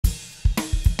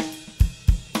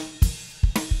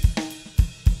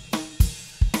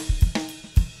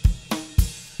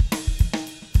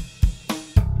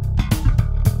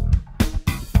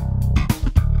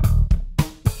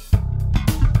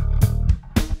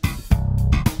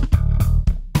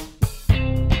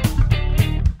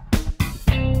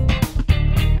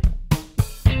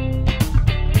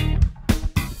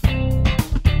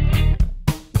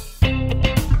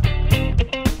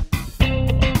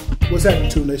What's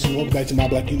happening, Tool Nation? Welcome back to my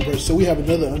Black Universe. So we have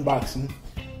another unboxing.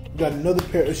 We got another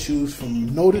pair of shoes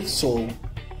from Noted Soul,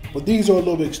 but these are a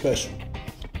little bit special.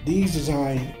 These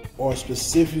designs are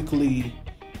specifically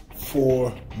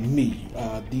for me.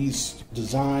 These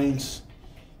designs,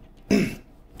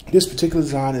 this particular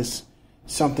design is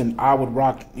something I would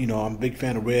rock. You know, I'm a big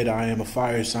fan of red. I am a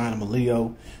fire sign. I'm a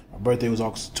Leo. My birthday was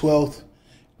August 12th,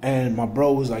 and my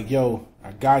bro was like, "Yo,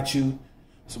 I got you."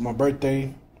 So my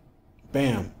birthday,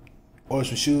 bam, ordered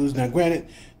some shoes. Now, granted,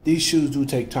 these shoes do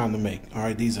take time to make. All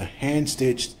right, these are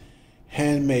hand-stitched,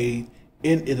 handmade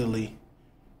in Italy,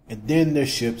 and then they're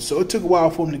shipped. So it took a while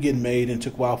for them to get made and it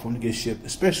took a while for them to get shipped,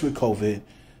 especially with COVID.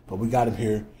 But we got them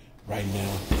here right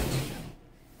now.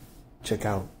 Check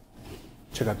out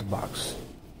the box.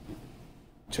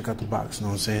 Check out the box, you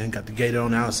know what I'm saying? Got the gator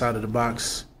on the outside of the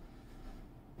box.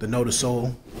 The Noted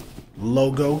Soul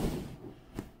logo.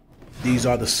 These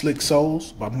are the Slick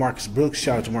Soles by Marcus Brooks.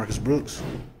 Shout out to Marcus Brooks. You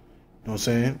know what I'm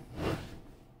saying?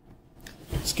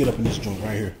 Let's get up in this joint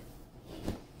right here.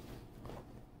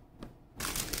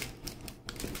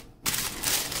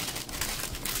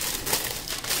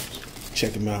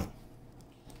 Check him out.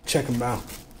 Check him out.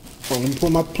 Oh, let me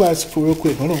put my plastic for real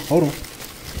quick. Hold on.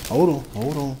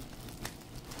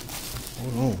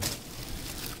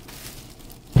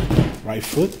 Right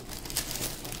foot.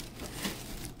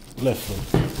 Left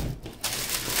foot.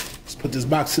 Let's put this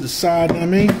box to the side, you know what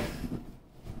I mean?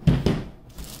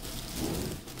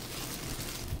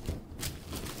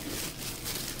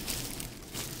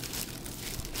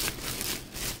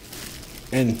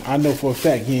 And I know for a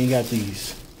fact he ain't got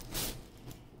these.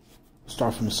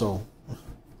 Start from the sole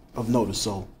of Noted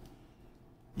Soul.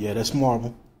 Yeah, that's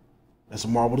marble. That's a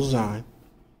marble design.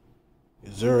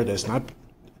 Yes, sir. That's not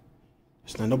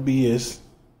no BS.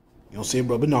 You don't see it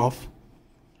rubbing off.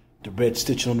 The red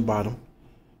stitching on the bottom.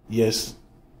 Yes,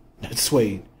 that's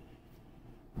suede.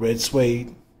 Red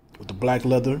suede with the black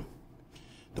leather.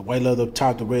 The white leather up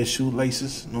top, the red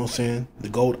shoelaces. You know what I'm saying? The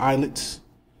gold eyelets.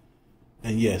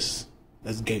 And yes,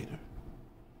 that's gator.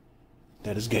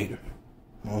 That is gator.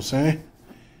 You know what I'm saying?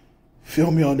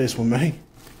 Feel me on this one, man.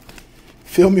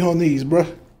 Feel me on these,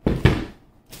 bruh.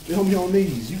 Feel me on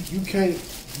these. You can't,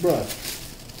 bruh.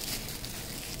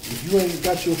 If you ain't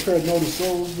got your pair of Noted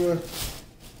Souls, bruh,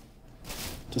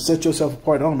 to set yourself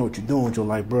apart, I don't know what you're doing with your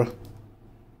life, bruh.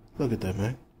 Look at that,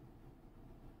 man.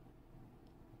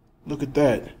 Look at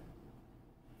that.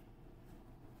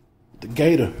 The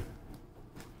gator. You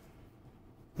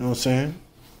know what I'm saying?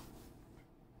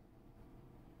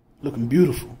 Looking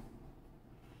beautiful.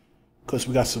 Because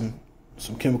we got some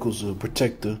chemicals to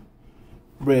protect the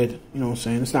red, you know what I'm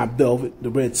saying? It's not velvet, the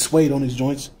red suede on these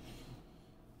joints.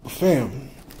 But fam,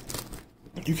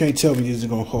 you can't tell me these are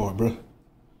going hard, bro.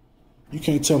 You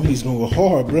can't tell me these going to go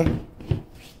hard, bro. You know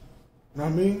what I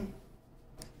mean?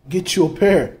 Get you a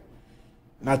pair.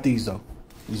 Not these, though.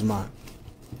 These are mine.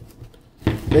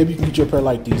 Maybe you can get you a pair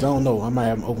like these. I don't know. I might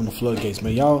have them open the floodgates,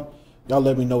 man. Y'all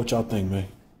let me know what y'all think, man.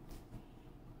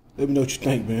 Let me know what you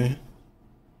think, man.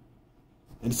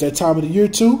 And it's that time of the year,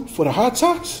 too, for the hot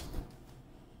socks.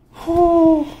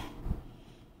 You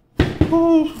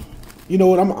know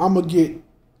what? I'm gonna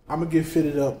get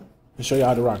fitted up and show you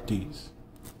how to rock these.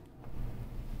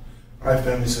 All right,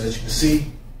 family. So as you can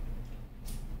see,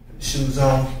 the shoes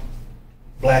on,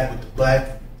 black with the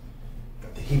black.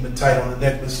 Got the hematite on the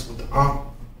necklace with the ankh.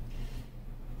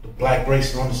 The black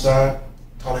bracelet on the side.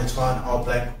 Tall and twine, all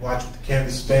black watch with the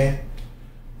canvas band.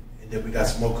 And then we got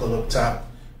some more color up top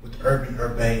with the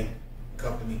Urbane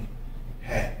Company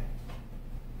hat.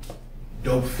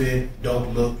 Dope fit,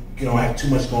 dope look. You don't have too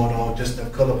much going on, just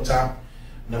enough color up top,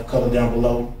 enough color down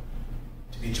below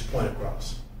to get your point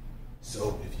across.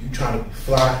 So if you're trying to be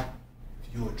fly,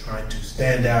 if you are trying to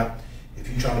stand out, if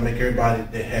you're trying to make everybody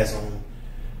that has on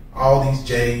all these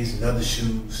J's and other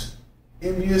shoes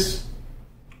envious,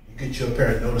 you get you a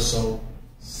pair of Noted Soul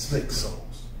Slick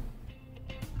Soles.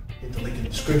 Hit the link in the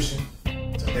description.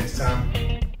 Until next time,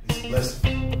 peace and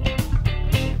blessings.